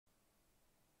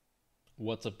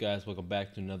What's up, guys? Welcome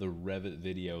back to another Revit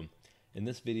video. In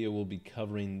this video we'll be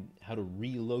covering how to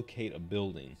relocate a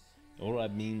building. And what do I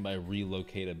mean by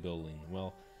relocate a building?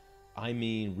 Well, I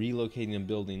mean relocating a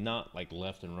building not like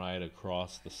left and right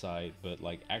across the site, but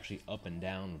like actually up and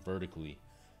down vertically.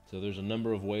 So there's a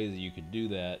number of ways that you could do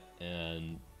that,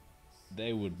 and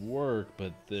they would work,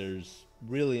 but there's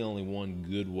really only one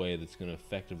good way that's going to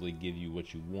effectively give you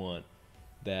what you want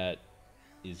that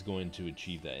is going to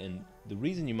achieve that. And the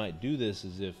reason you might do this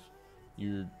is if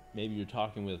maybe you're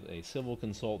talking with a civil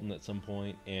consultant at some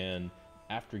point, and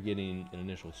after getting an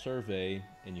initial survey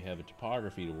and you have a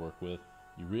topography to work with,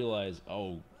 you realize,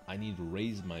 oh, I need to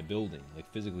raise my building,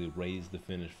 like physically raise the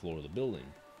finished floor of the building.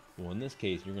 Well, in this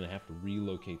case, you're going to have to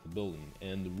relocate the building,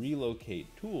 and the relocate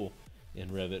tool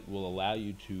in Revit will allow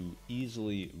you to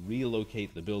easily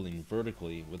relocate the building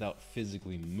vertically without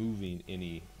physically moving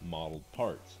any modeled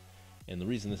parts. And the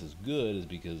reason this is good is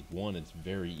because, one, it's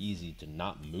very easy to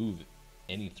not move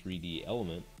any 3D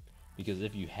element, because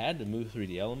if you had to move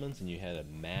 3D elements and you had a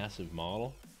massive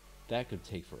model, that could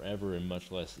take forever and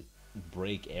much less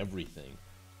break everything.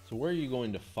 So where are you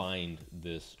going to find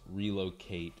this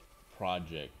Relocate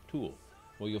Project tool?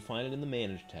 Well, you'll find it in the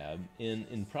Manage tab.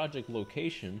 In Project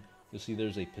Location, you'll see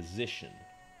there's a position.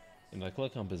 And if I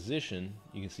click on position,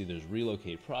 you can see there's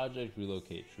Relocate Project,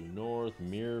 Relocate True North,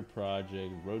 Mirror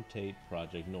Project, Rotate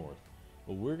Project North.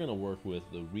 But we're going to work with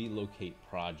the Relocate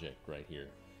Project right here.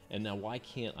 And now, why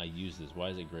can't I use this? Why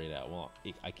is it grayed out? Well,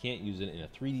 I can't use it in a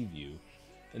 3D view,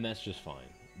 and that's just fine.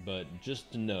 But just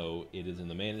to know, it is in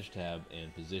the Manage tab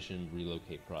and Position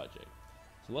Relocate Project.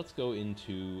 So let's go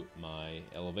into my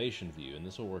elevation view, and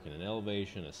this will work in an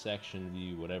elevation, a section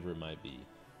view, whatever it might be.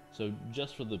 So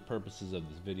just for the purposes of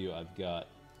this video, I've got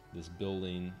this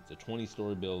building. It's a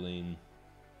 20-story building,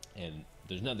 and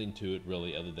there's nothing to it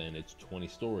really other than it's 20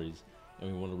 stories,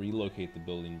 and we want to relocate the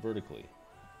building vertically.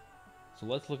 So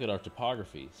let's look at our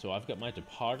topography. So I've got my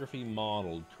topography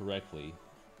modeled correctly,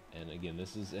 and again,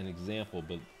 this is an example,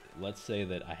 but let's say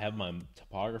that I have my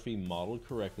topography modeled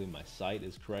correctly, my site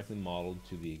is correctly modeled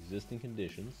to the existing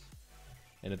conditions.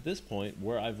 And at this point,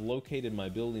 where I've located my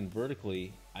building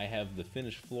vertically, I have the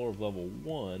finished floor of level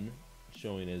 1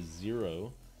 showing as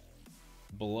 0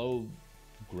 below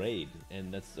grade.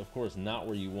 And that's, of course, not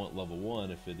where you want level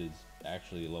 1 if it is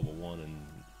actually level 1. And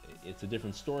it's a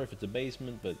different story if it's a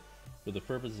basement, but for the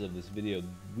purposes of this video,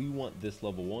 we want this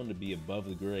level 1 to be above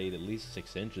the grade, at least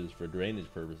 6 inches for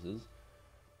drainage purposes.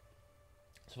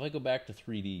 So if I go back to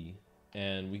 3D,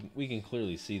 and we can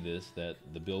clearly see this, that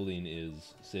the building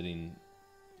is sitting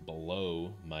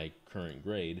below my current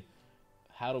grade.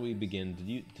 How do we begin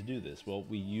to do this? Well,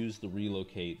 we use the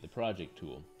Relocate the Project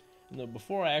tool. Now,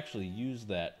 before I actually use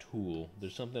that tool,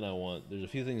 there's a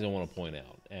few things I want to point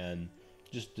out, and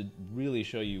just to really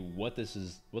show you what this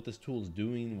tool is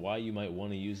doing, why you might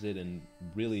want to use it, and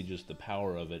really just the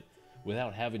power of it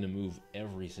without having to move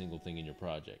every single thing in your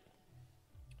project.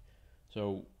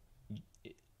 So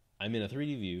I'm in a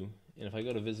 3D view, and if I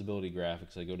go to Visibility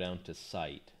Graphics, I go down to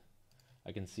Site,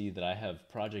 I can see that I have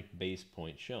project base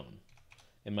point shown.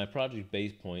 And my project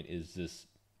base point is this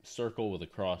circle with a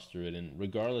cross through it, and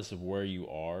regardless of where you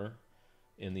are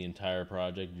in the entire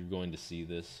project, you're going to see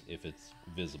this if it's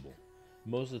visible.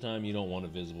 Most of the time you don't want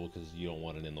it visible because you don't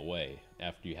want it in the way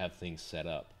after you have things set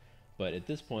up. But at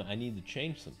this point I need to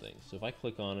change some things. So if I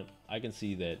click on it, I can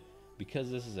see that because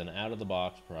this is an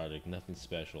out-of-the-box project, nothing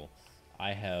special,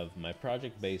 I have my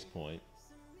project base point.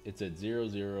 It's at 0,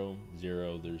 0,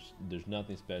 0. There's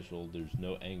nothing special. There's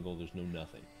no angle. There's no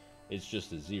nothing. It's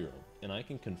just a 0. And I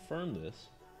can confirm this.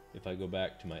 If I go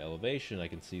back to my elevation, I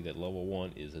can see that level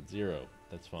 1 is at 0.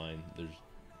 That's fine. There's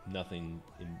nothing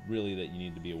really that you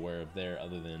need to be aware of there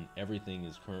other than everything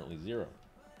is currently 0.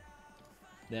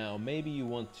 Now, maybe you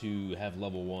want to have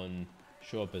level 1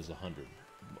 show up as 100.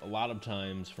 A lot of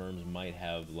times firms might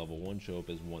have level 1 show up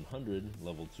as 100,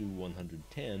 level 2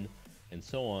 110, and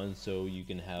so on, so you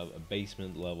can have a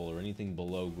basement level or anything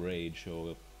below grade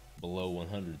show up below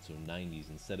 100, so 90s,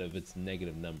 instead of its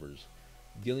negative numbers.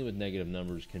 Dealing with negative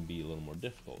numbers can be a little more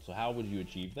difficult. So how would you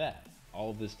achieve that? All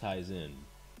of this ties in,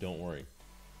 don't worry.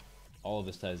 All of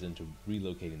this ties into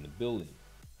relocating the building.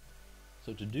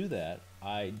 So to do that,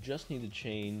 I just need to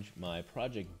change my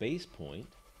project base point,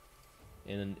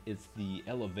 and it's the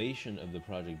elevation of the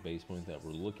project base point that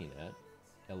we're looking at,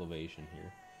 elevation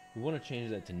here. We want to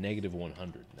change that to negative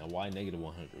 100. Now, why negative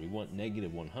 100? We want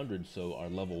negative 100 so our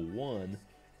level 1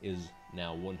 is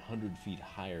now 100 feet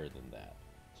higher than that.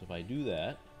 So if I do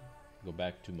that, go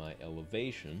back to my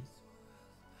elevation,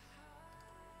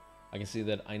 I can see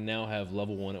that I now have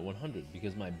level 1 at 100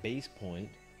 because my base point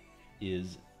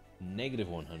is negative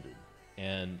 100.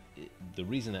 And the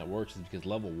reason that works is because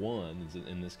level 1 is,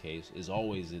 in this case, is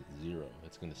always at 0.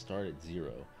 It's going to start at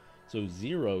 0. So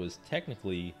 0 is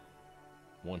technically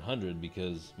 100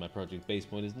 because my project base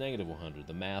point is negative 100.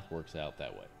 The math works out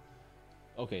that way.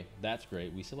 Okay, that's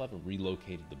great. We still haven't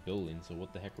relocated the building, so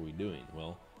what the heck are we doing?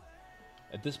 Well,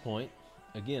 at this point,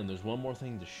 again, there's one more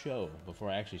thing to show before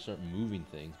I actually start moving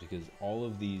things, because all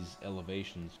of these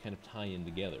elevations kind of tie in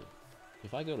together.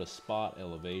 If I go to spot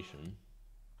elevation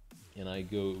and I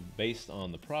go based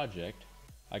on the project,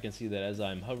 I can see that as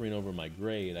I'm hovering over my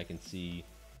grade, I can see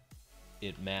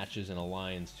it matches and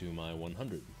aligns to my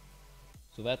 100.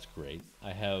 So that's great.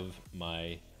 I have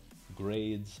my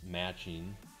grades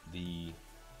matching the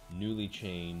newly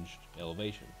changed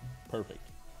elevation. Perfect.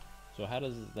 So how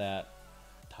does that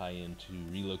tie into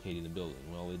relocating the building?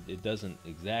 Well, it doesn't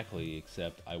exactly,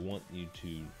 except I want you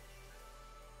to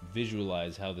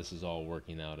visualize how this is all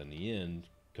working out in the end,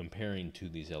 comparing to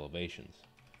these elevations.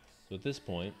 So at this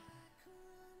point,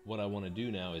 what I want to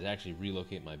do now is actually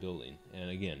relocate my building. And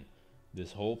again,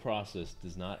 this whole process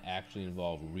does not actually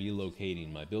involve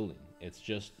relocating my building. It's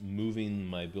just moving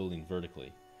my building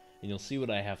vertically. And you'll see what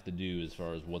I have to do as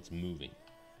far as what's moving.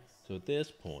 So at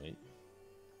this point,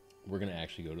 we're going to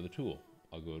actually go to the tool.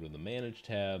 I'll go to the Manage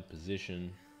tab,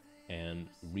 Position, and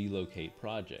Relocate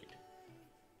Project.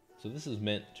 So this is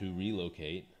meant to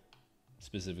relocate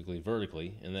specifically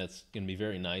vertically, and that's going to be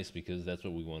very nice because that's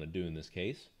what we want to do in this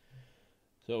case.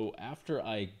 So after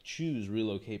I choose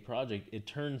Relocate Project, it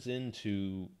turns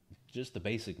into just the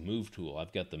basic move tool.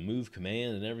 I've got the move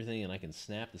command and everything, and I can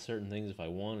snap to certain things if I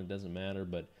want. It doesn't matter,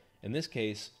 but in this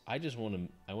case, I want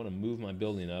to move my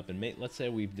building up, and let's say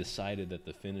we've decided that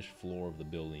the finished floor of the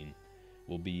building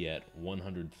will be at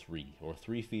 103, or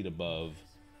 3 feet above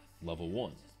level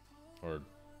 1, or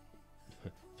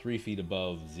 3 feet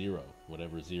above 0,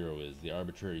 whatever 0 is, the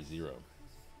arbitrary 0.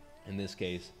 In this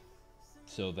case,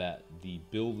 so that the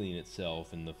building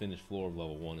itself and the finished floor of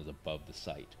level 1 is above the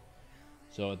site.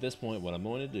 So at this point, what I'm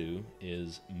going to do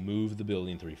is move the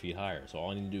building 3 feet higher. So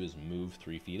all I need to do is move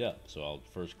 3 feet up. So I'll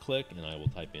first click and I will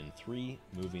type in 3,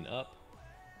 moving up.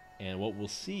 And what we'll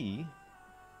see,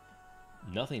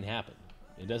 nothing happened.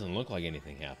 It doesn't look like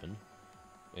anything happened.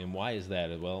 And why is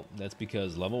that? Well, that's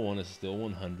because level 1 is still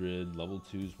 100, level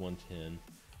 2 is 110.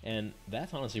 And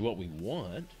that's honestly what we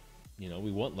want. You know,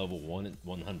 we want level 1 at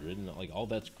 100, and like all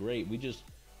that's great.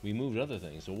 We moved other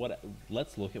things. So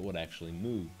let's look at what actually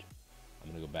moved. I'm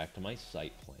going to go back to my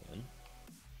site plan.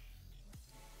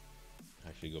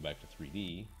 Actually go back to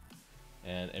 3D.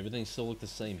 And everything still looked the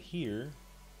same here.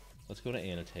 Let's go to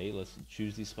annotate. Let's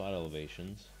choose these spot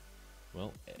elevations.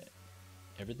 Well,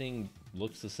 everything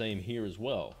looks the same here as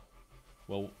well.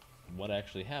 Well, what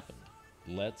actually happened?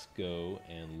 Let's go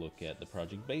and look at the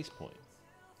project base point.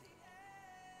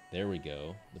 There we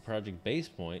go. The project base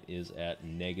point is at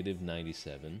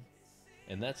 -97,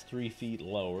 and that's 3 feet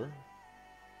lower,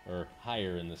 or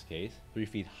higher in this case, 3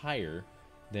 feet higher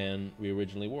than we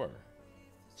originally were.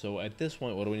 So at this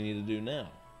point, what do we need to do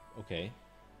now? Okay,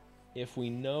 if we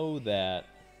know that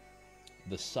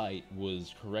the site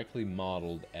was correctly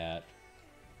modeled at,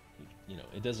 you know,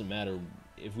 it doesn't matter,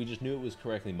 if we just knew it was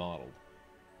correctly modeled,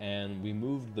 and we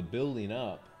moved the building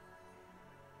up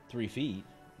 3 feet,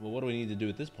 well, what do we need to do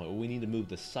at this point? Well, we need to move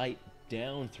the site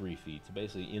down 3 feet to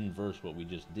basically inverse what we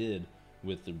just did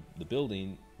with the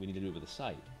building. We need to do it with the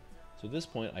site. So at this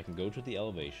point, I can go to the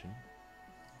elevation.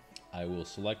 I will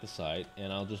select the site,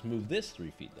 and I'll just move this 3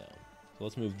 feet down. So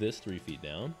let's move this 3 feet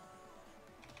down,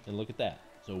 and look at that.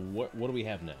 So what do we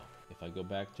have now? If I go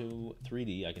back to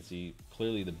 3D, I can see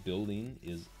clearly the building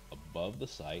is above the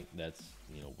site. That's,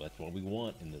 you know, that's what we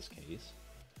want in this case.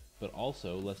 But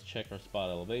also, let's check our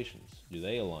spot elevations. Do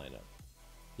they align up?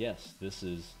 Yes, this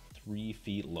is 3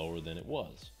 feet lower than it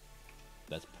was.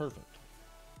 That's perfect.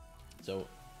 So,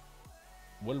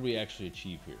 what did we actually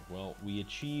achieve here? Well, we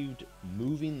achieved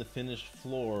moving the finished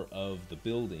floor of the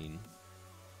building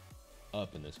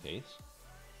up in this case.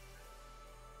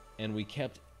 And we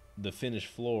kept the finished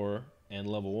floor and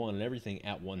level 1 and everything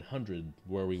at 100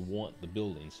 where we want the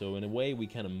building. So in a way, we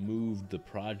kind of moved the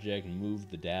project, moved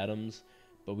the datums,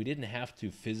 but we didn't have to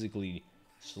physically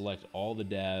select all the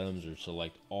datums or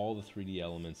select all the 3D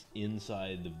elements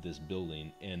inside of this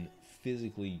building and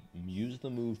physically use the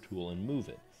move tool and move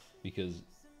it, because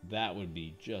that would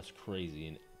be just crazy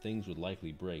and things would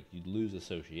likely break. You'd lose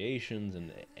associations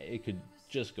and it could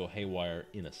just go haywire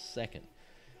in a second.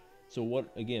 So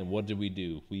what did we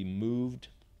do? We moved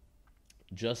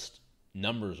just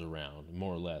numbers around,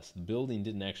 more or less. The building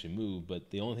didn't actually move, but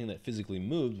the only thing that physically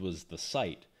moved was the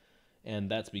site.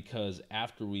 And that's because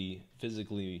after we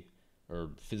physically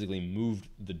moved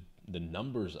the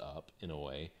numbers up in a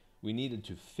way, we needed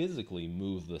to physically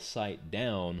move the site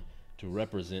down to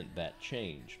represent that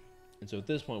change. And so at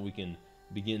this point we can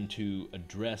begin to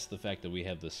address the fact that we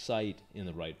have the site in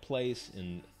the right place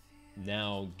and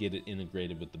now get it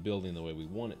integrated with the building the way we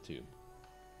want it to.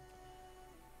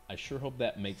 I sure hope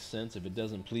that makes sense. If it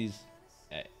doesn't, please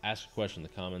ask a question in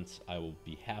the comments. I will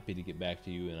be happy to get back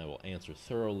to you and I will answer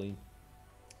thoroughly.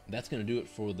 That's going to do it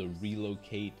for the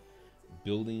Relocate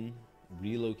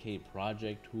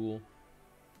Project tool.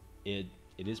 It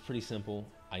is pretty simple.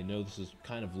 I know this is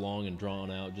kind of long and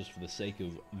drawn out just for the sake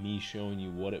of me showing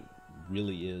you what it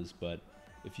really is, but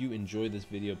if you enjoyed this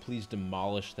video, please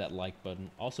demolish that like button.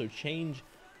 Also change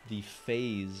the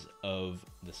phase of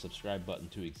the subscribe button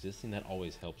to existing. That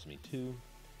always helps me too.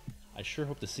 I sure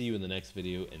hope to see you in the next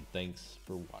video, and thanks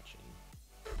for watching.